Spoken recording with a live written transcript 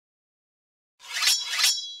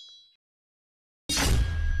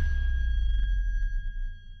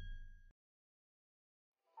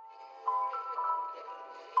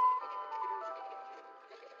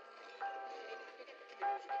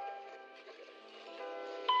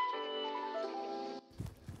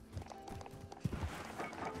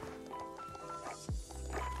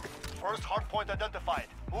First hard point identified.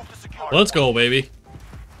 Move to secure. Let's go, baby.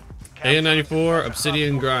 AN94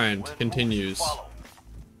 Obsidian grind continues.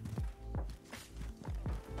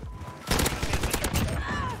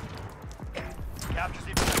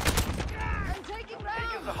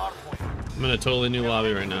 I'm in a totally new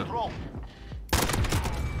lobby right now.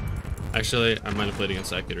 Actually, I might have played against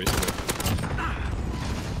that kid recently.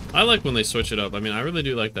 I like when they switch it up. I mean, I really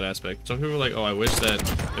do like that aspect. Some people are like, oh, I wish that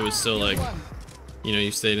it was still like, you know,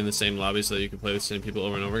 you stayed in the same lobby so that you could play with the same people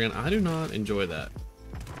over and over again. I do not enjoy that.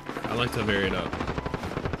 I like to vary it up.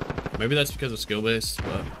 Maybe that's because of skill-based,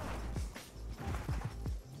 but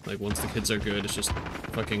like once the kids are good, it's just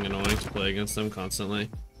fucking annoying to play against them constantly.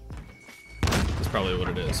 That's probably what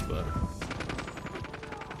it is, but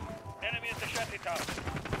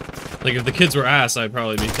like if the kids were ass, I'd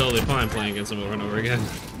probably be totally fine playing against them over and over again.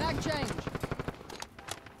 Mag change.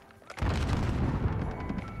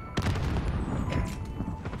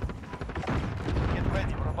 Get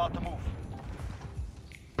ready, we're about to move.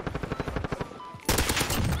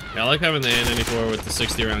 Yeah, I like having the AN94 with the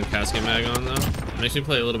 60 round casket mag on though. It makes me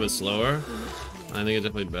play a little bit slower. I think it's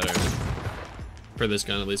definitely better for this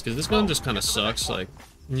gun at least, because this gun just kind of sucks. Like,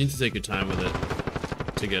 you need to take your time with it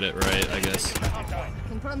to get it right, I guess.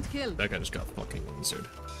 That guy just got fucking lasered.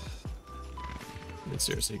 I mean,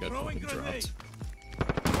 seriously, he got fucking dropped.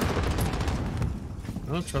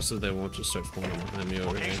 I don't trust that they won't just start forming behind me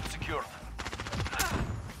over here.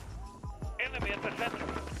 Enemy at the center.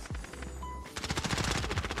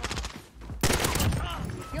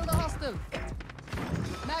 Kill the hostile.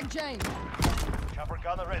 Mag change. Chopper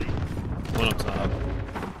gunner ready. One up top.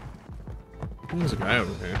 There's a guy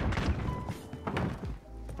over here.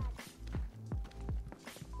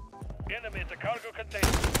 Enemy at the cargo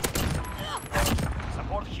container.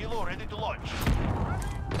 Support helo ready to launch.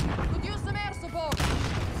 Could use some air support.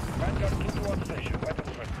 Vanguard 2 to one station.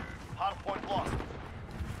 Weapons ready. Hard point lost.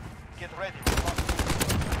 Get ready.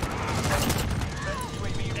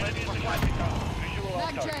 UAV ready for flight. Visual on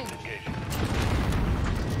Mag target. change. Engaging.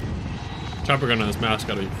 Chopper gun on his mask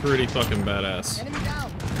gotta be pretty fucking badass. Enemy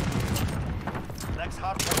down. Next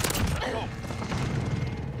hard point. Let's go.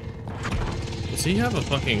 Does he have a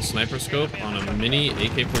fucking sniper scope on a mini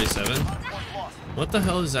AK-47? What the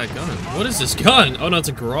hell is that gun? What is this gun? Oh no, it's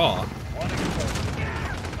a Graw.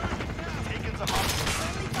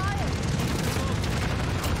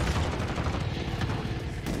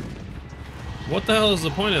 What the hell is the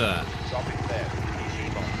point of that? Dropping there.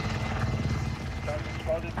 Target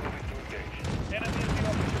spotted. Moving to engage. Enemy at the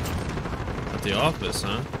office. At the office,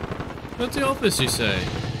 huh? At the office, you say?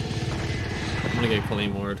 I'm gonna get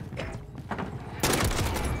claymored.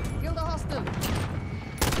 Kill the hostile.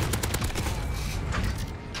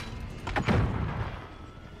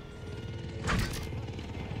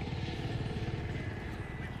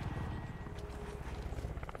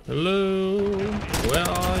 Hello? Where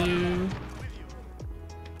are you?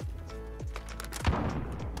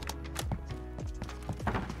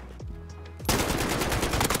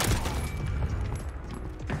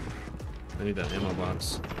 I need that ammo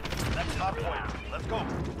box. Next hard point. Let's go.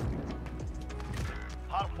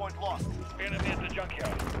 Hard point lost. Enemy at the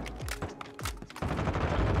junkyard.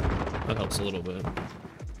 That helps a little bit.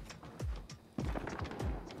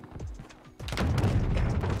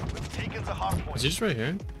 We've taken the hard point. Is he just right here?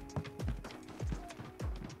 Enemy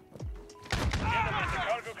at the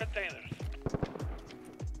cargo containers.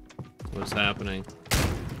 What's happening?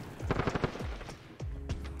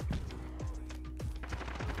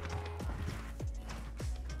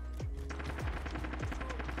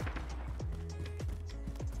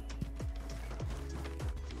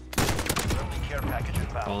 Care package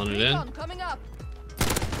inbound. Calling it in. Recon coming up.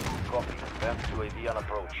 Copy. Advanced UAV on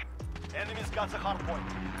approach. Enemy's got the hard point.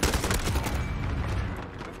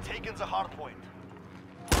 We've taken the hard point.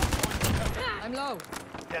 I'm low.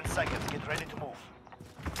 10 seconds. Get ready to move.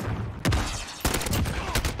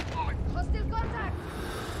 Hostile contact.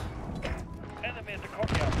 Enemy at the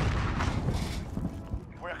courtyard.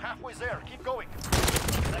 We're halfway there. Keep going.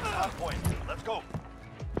 Next hard point. Let's go.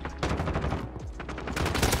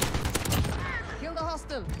 Kill the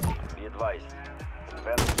hostile. Be advised.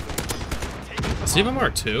 Does he have a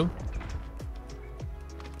Mark II?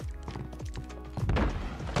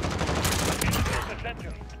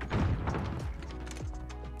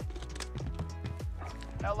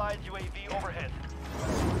 Allied UAV overhead.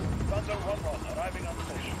 Thunder 1-1 arriving on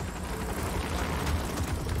station.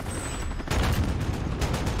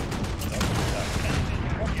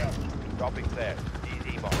 Dropping there.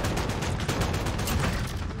 Easy bomb.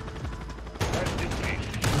 Rest in peace.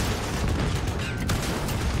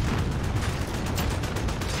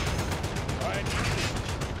 Right.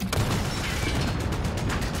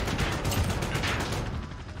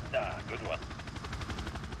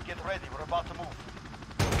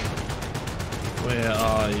 Where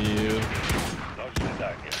are you? Dodge the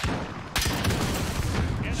target.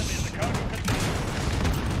 Enemy in the cargo container.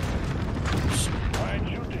 Fine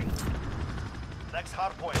shooting. Next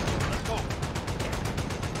hard point. Let's go.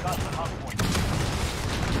 Got the hard point.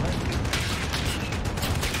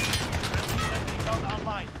 Count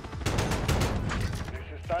online. This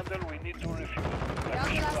is Thunder. We need to refuel. Down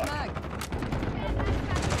the last mag. Enemy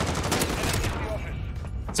in the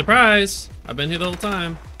office. Surprise! I've been here the whole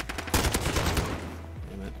time.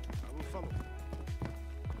 Damn it.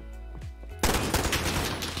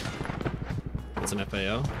 That's an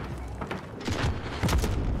FAO.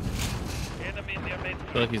 Enemy in the main.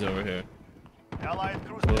 I feel like he's over here. Allied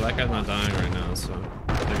cruise. Well, that guy's not dying right now, so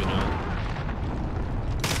maybe not.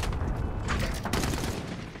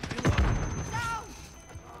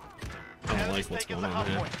 I don't like what's going on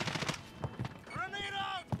here.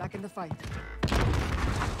 Back in the fight.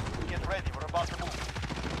 Get ready. We're about to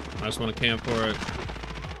move. I just want to camp for it.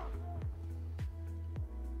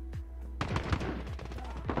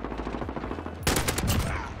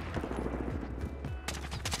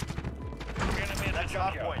 Enemy in the Next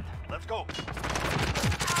hard junkyard. point. Let's go.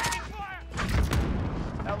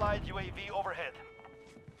 Allied UAV overhead.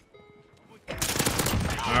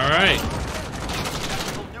 All right,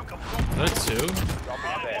 Tactical nuke approved. that's two.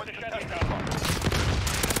 Hard point contested.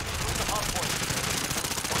 Cruise the hard point.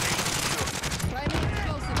 Location secure. Priming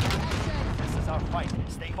explosive. Action. This is our fight.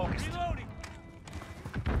 Stay focused.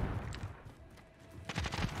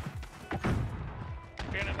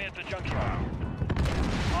 Enemy at the junkyard.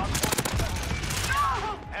 Hard point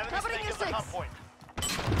contested. Enemy Covering staying your at the hard six.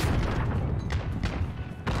 point.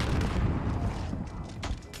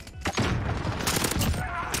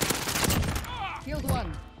 Killed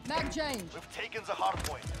one. Mag change. We've taken the hard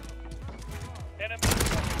point. Enemy in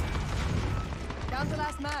the office. Down the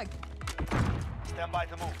last mag. Stand by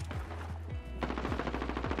to move.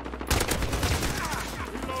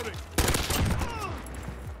 Reloading.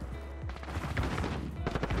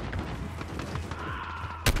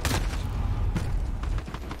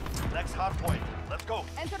 Next hard point. Let's go.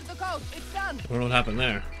 Enter the code. It's done. I don't know what happened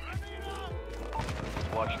there.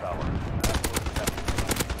 Watchtower.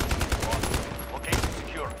 Location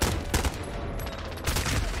secure.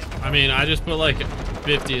 I mean, I just put like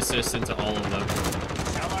 50 assists into all of them.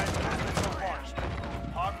 Allied missile launched.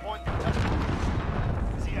 Hard point contested.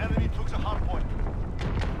 The enemy took the hard point.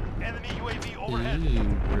 Enemy UAV overhead.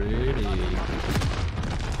 Ooh, pretty.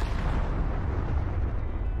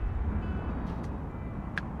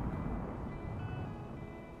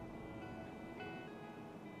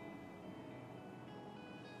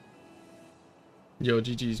 Yo,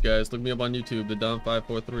 GG's guys. Look me up on YouTube, the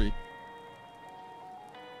Dom543.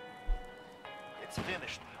 It's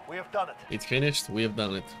finished. We have done it. It's finished. We have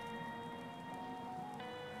done it.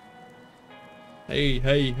 Hey,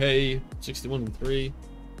 hey, hey. 61-3.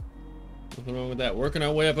 Nothing wrong with that. Working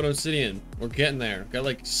our way up at Obsidian. We're getting there. Got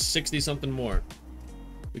like 60 something more.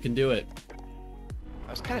 We can do it.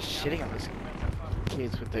 I was kind of shitting on those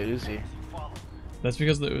kids with the Uzi, That's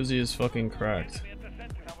because the Uzi is fucking cracked.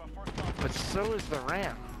 but so is the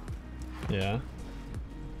RAM. Yeah.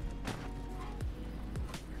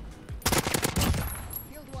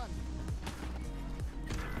 Killed one.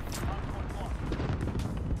 Hard point lost.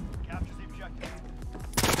 Capture the objective.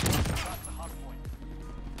 That's the hard point.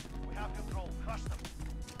 We have control. Crush them.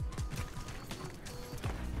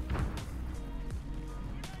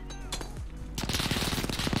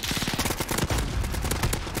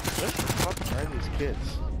 What the fuck are these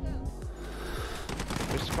kids?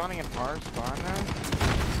 They're spawning in our spawn now?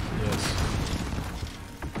 Yes.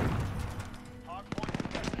 Hard point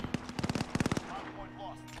contested. Hard point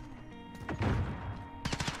lost.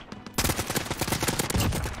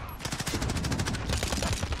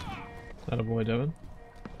 Attaboy, Devin.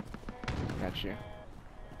 Got you.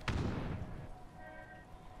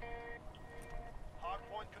 Hard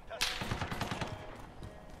point contested.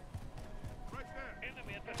 Right there.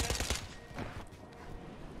 Enemy at the center.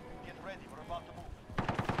 Get ready. We're about to move.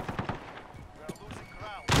 We are losing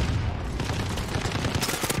ground.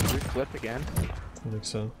 Did we flip again? I think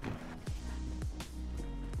so.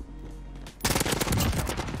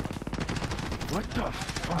 What the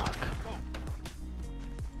fuck?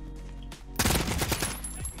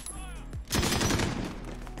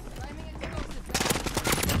 Priming explosive.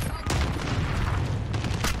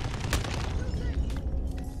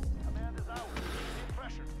 Command is out. Keep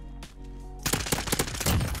pressure.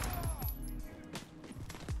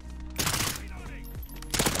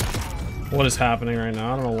 What is happening right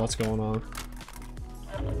now? I don't know what's going on.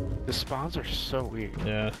 The spawns are so weird.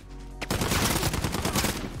 Yeah.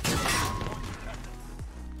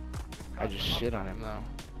 I just shit on him though.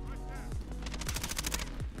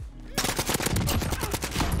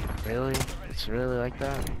 Really? It's really like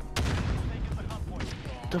that?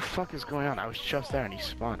 What the fuck is going on? I was just there and he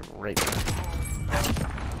spawned right there.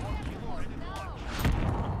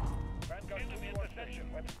 Enemy interception.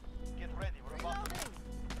 Get ready, we're about to...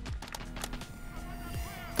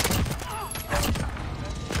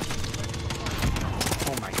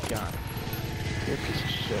 Oh my god. You're a piece of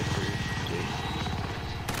shit, dude.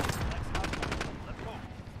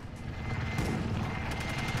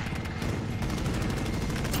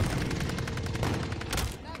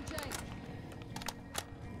 Mag change.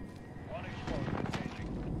 One explode. Engaging.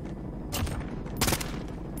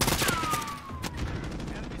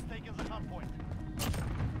 Enemy's taking the hard point.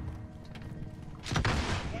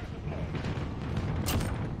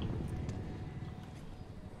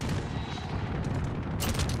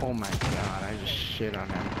 Oh my god, I just shit on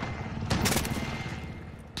him.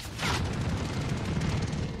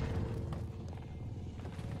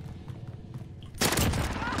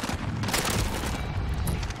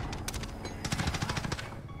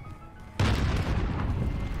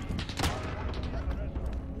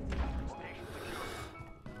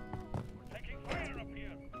 Taking fire up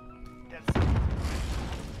here. 10 seconds.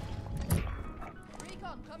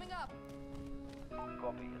 Recon coming up.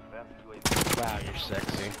 Copy, advanced UAV. Wow, you're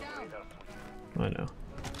sexy. Down. I know.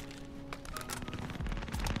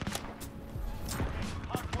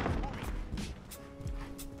 Hard point moving.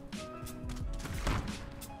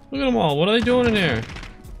 Look at them all. What are they doing in here?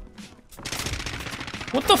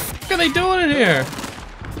 What the fuck are they doing in here?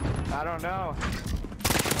 I don't know.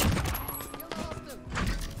 Kill the hostile.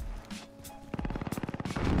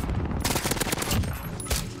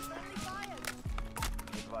 Friendly fire.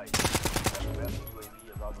 Advice. Advanced UAV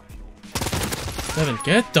is out of fuel. Devin,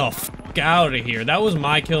 get the fuck out of here. That was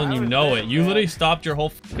my kill and you know it. You literally stopped your whole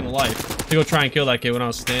fucking life to go try and kill that kid when I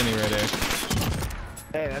was standing right there.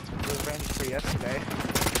 Hey, that's revenge for yesterday.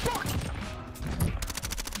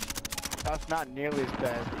 That's not nearly as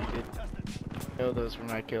bad as you did. Kill those for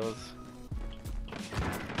my kills.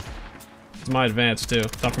 It's my advance too.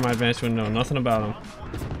 Thought for my advance you wouldn't know nothing about him.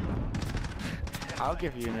 I'll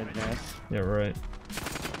give you an advance. Yeah, right.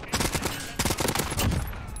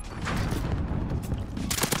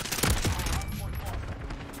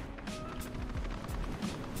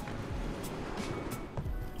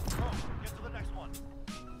 Go, get to the next one.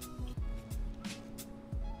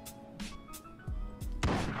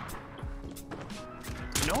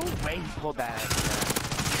 No way he pulled that out.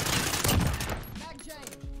 Mag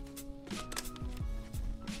change.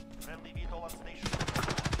 Friendly VTOL on station.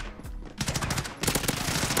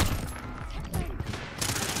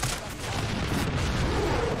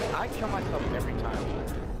 I kill myself every time.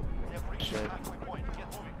 They've reached the Shit. halfway point. Get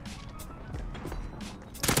moving.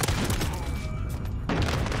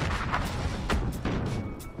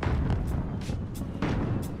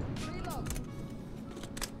 Reload.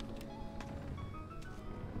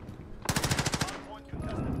 Hard point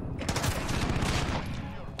contested.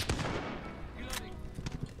 Reloading.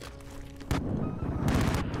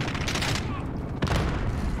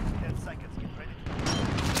 10 seconds. Get ready.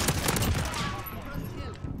 First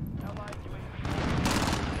kill. Allied UAV.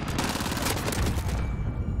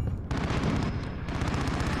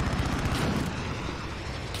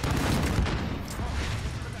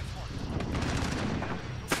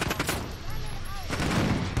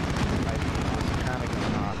 My was kind of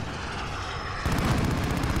going off.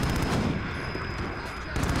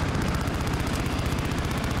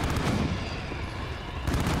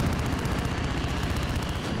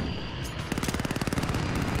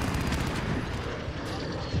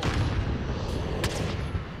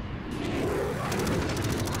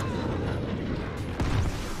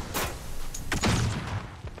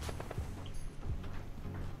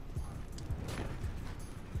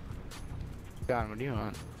 God, what do you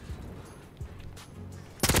want?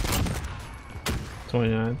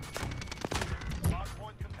 29. Hard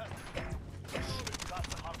point contested. Got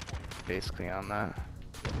the hard point. Basically on that.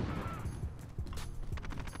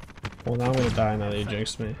 Well, now I'm gonna die now that you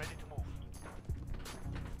jinxed me. Ready to move.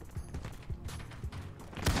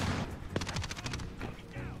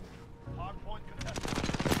 Hard point contested.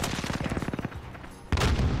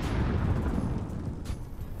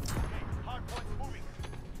 Okay, hard point moving.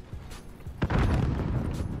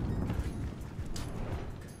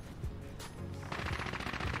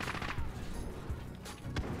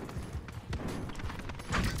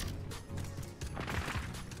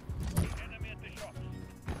 Enemy at the shops.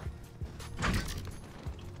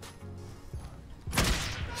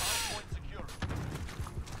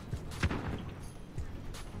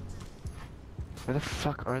 Where the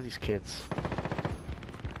fuck are these kids?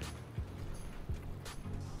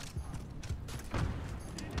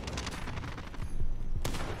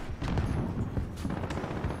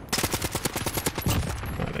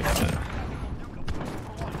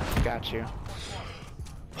 Got you.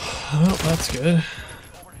 Oh, that's good.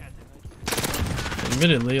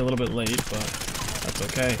 Admittedly, a little bit late, but that's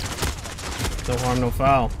okay. No harm, no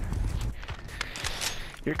foul.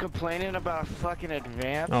 You're complaining about a fucking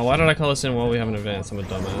advance? Oh, why did I call this in while we have an advance? I'm a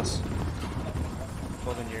dumbass.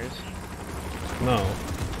 Holding yours? No.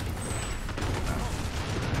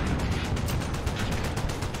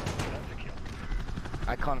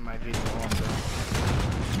 I caught in my vehicle also.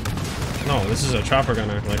 No, this is a chopper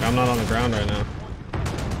gunner. Like, I'm not on the ground right now.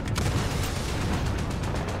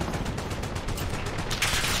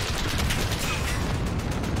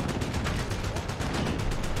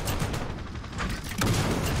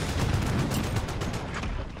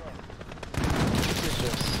 This is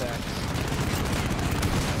just sex.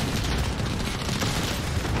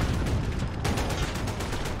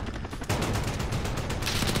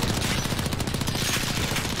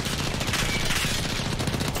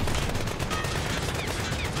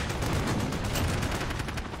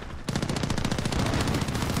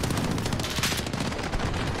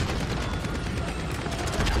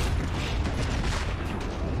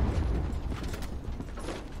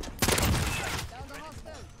 Down the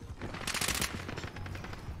hostile.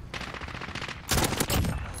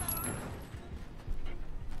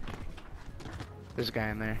 There's a guy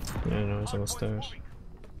in there. Yeah, no, he's on the stairs.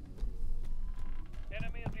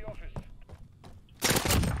 Enemy at the office.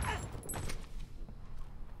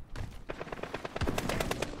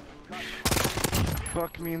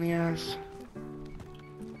 Fuck me in the ass.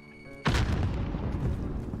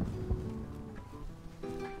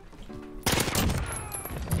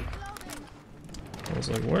 I was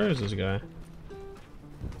like, where is this guy?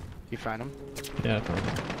 You find him? Yeah, I found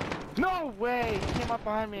him. No way! He came up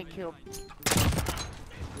behind me and killed.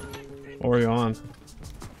 What were you on?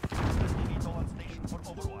 Vehicle on station for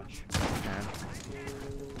overwatch. Man.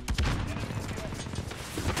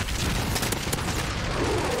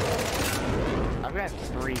 I've got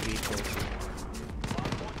 3 vehicles.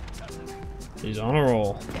 He's on a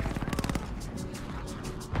roll.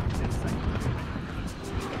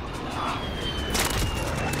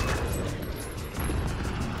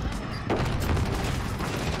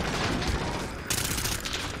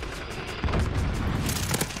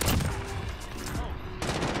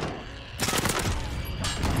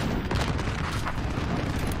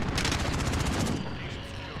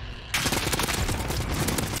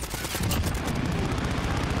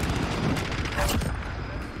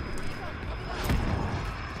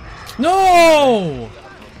 No!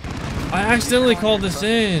 I accidentally called this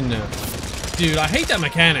in. Dude, I hate that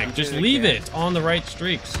mechanic. Just leave it on the right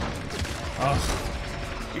streaks. Ugh.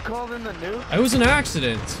 You called in the nuke? It was an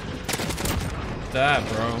accident. That,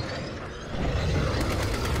 bro.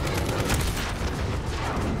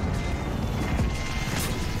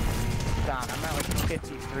 Don, I'm at like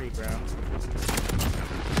 53, bro.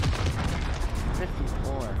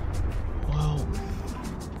 54. Wow.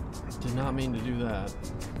 Did not mean to do that.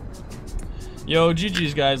 Yo,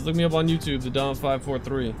 GG's guys. Look me up on YouTube, the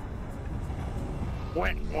Dom543.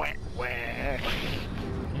 Wah.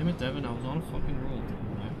 Damn it, Devin. I was on a fucking roll.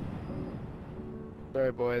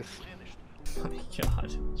 Sorry, boys. Oh my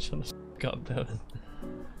god. Shut the fuck up, Devin.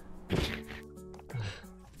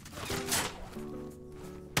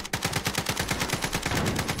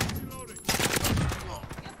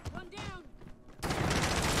 One down.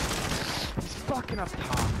 He's fucking up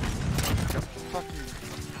top. The fucking...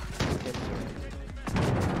 Get to it.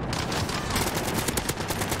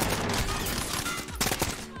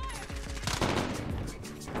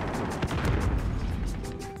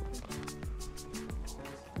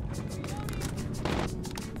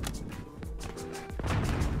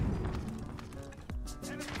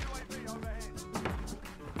 Enemy UAV overhead.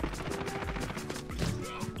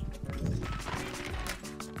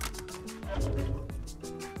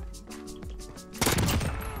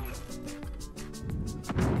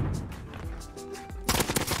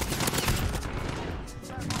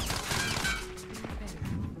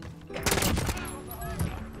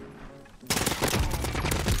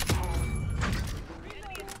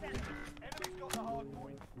 Enemy's got the hard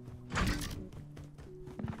point.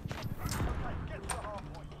 Okay, get to the hard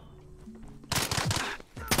point.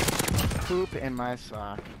 Poop in my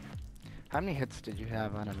sock. How many hits did you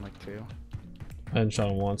have on him? Like 2? I hadn't shot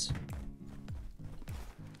him once.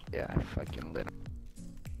 Yeah, I fucking lit him.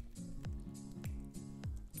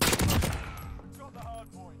 Got the hard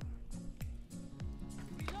point.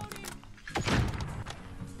 Reloading.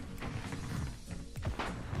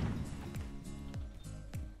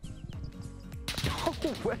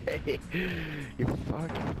 way! You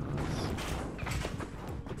fucking nuts.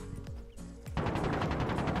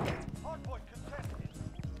 Hardpoint contested.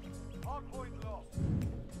 Hardpoint lost.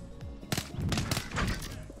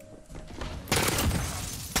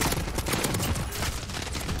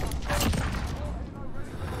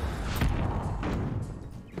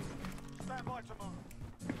 Stand by to move.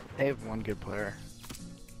 They have one good player.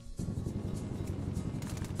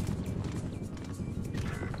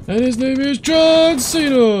 And his name is John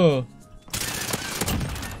Cena!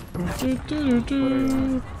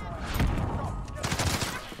 15,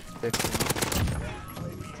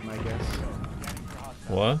 that's my guess.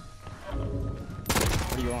 What?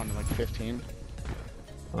 What are you on, like 15?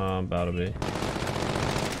 About to be.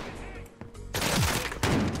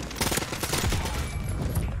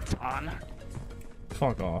 On.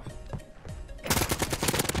 Fuck off.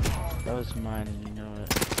 That was mine and you know it.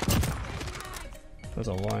 That's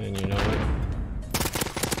a lie and you know it.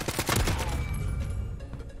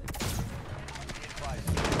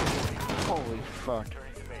 Holy fuck.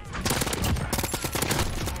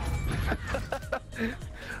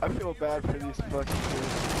 I feel bad for these fucking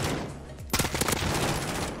kids.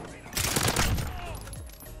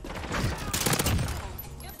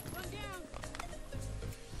 Yep, one down.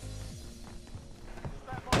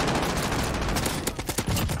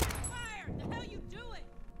 Fire! The hell you doing?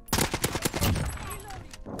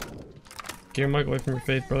 Reloading. Get your mic away from your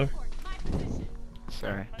face, brother. My position.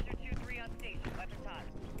 Sorry. Get to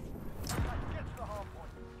the hardpoint.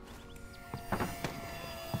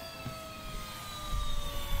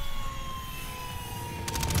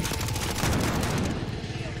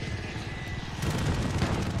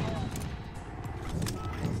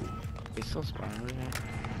 He's still spawning over here.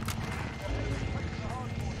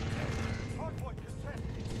 Hardpoint contested.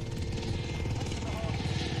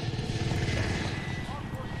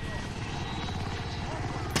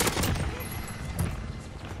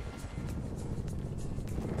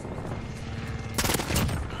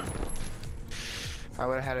 I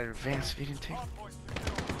would have had an advanced feeding tank.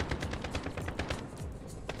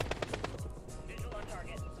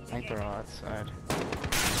 I think they're all outside.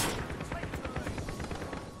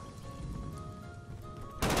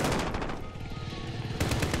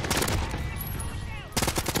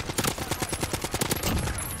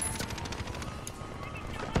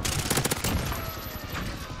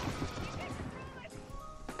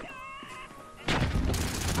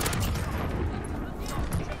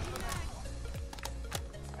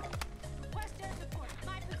 West air support.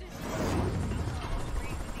 My position.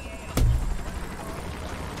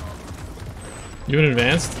 You in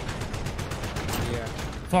advanced? Yeah.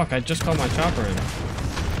 Fuck, I just called my chopper in.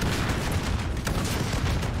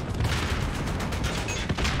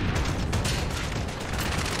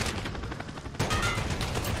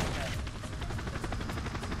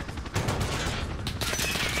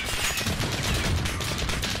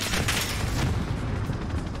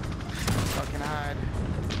 Fucking hide.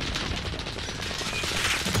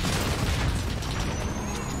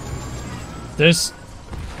 There's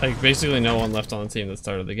like basically no one left on the team that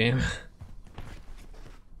started the game.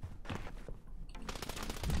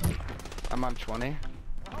 I'm on 20.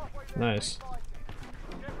 Nice.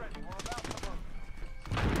 Get ready. We're about to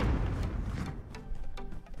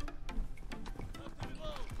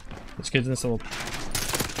move. This kid's in still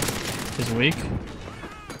is weak.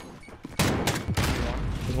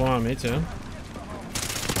 There's one on me too.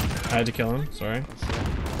 I had to kill him, sorry. Let's see.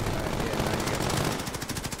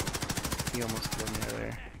 He almost killed me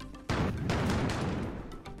earlier.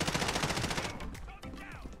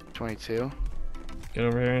 22. Get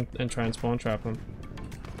over here and try and spawn trap him.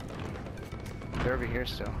 They're over here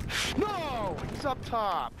still. No! He's up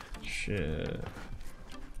top! Shit.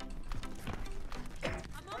 I'm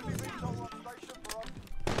almost out. On station for us.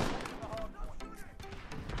 The hardpoint.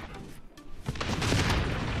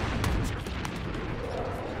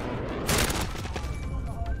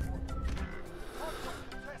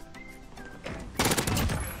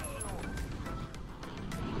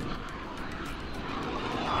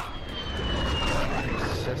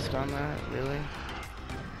 Assist on that, really?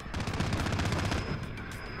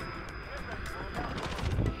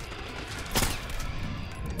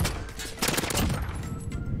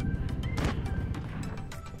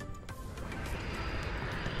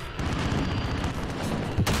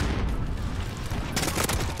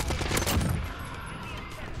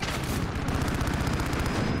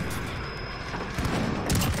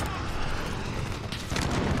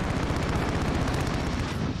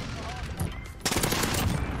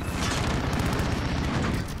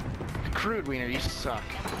 Crude Wiener, you suck.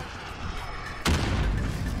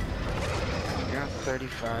 You're on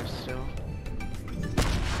 35 still.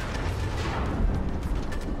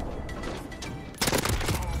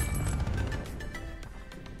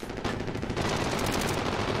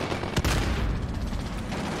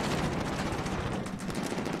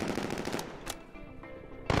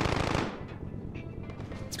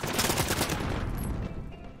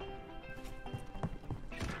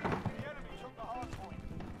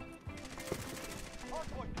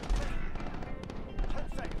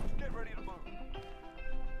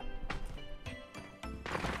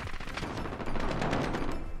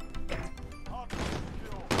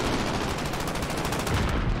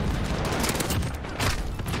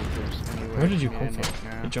 Where did you Yeah, come Nick, from?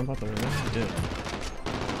 now. You jump out the window? You did.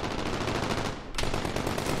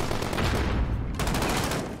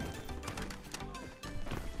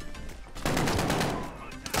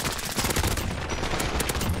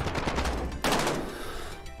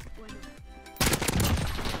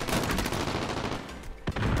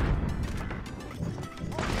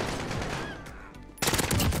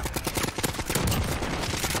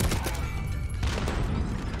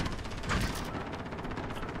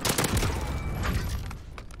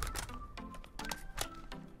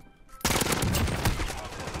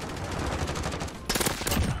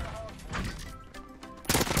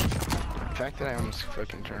 The fact that I almost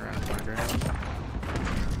fucking turned around and walked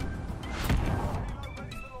around.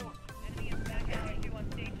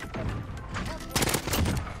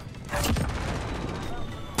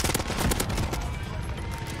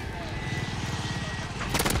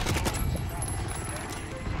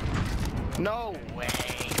 No way.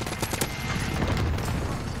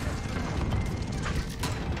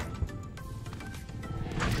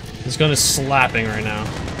 This gun is slapping right now.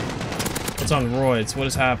 It's on roids. What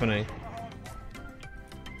is happening?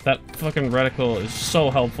 That fucking reticle is so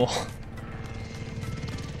helpful.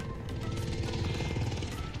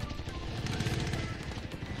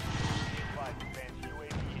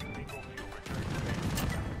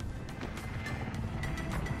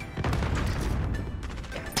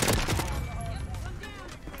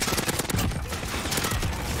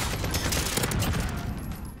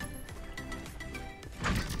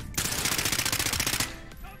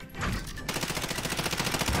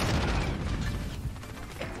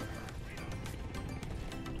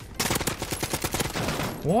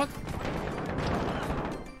 What?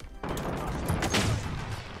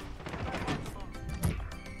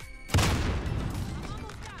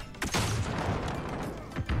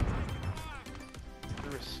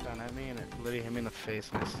 Threw a stun at me and it literally hit me in the face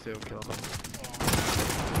and I still killed him.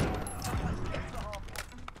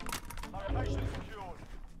 Location secured.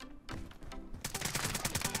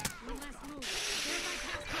 One last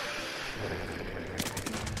move.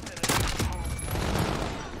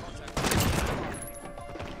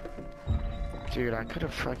 Dude, I could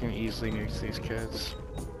have fucking easily nuked these kids.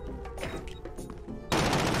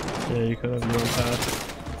 Yeah, you could have. You went past.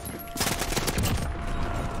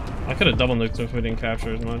 I could have double nuked him if we didn't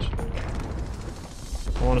capture as much.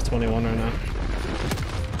 I want a 21 right now.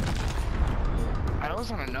 I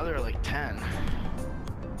was on another like 10.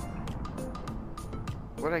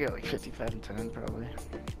 What did I get? Like 55 and 10 probably.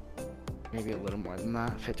 Maybe a little more than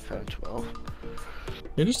that. 55 and 12.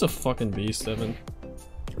 You're just a fucking beast, Evan.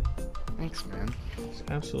 Thanks, man. It's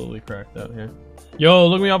absolutely cracked out here. Yo,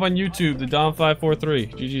 look me up on YouTube, the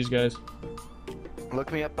Dom543. GG's, guys.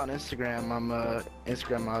 Look me up on Instagram. I'm a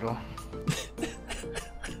Instagram model.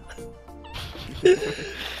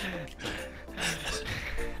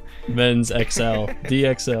 Men's XL,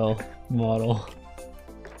 DXL model.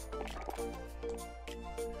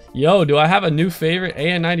 Yo, do I have a new favorite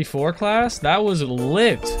AN94 class? That was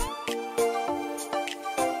lit.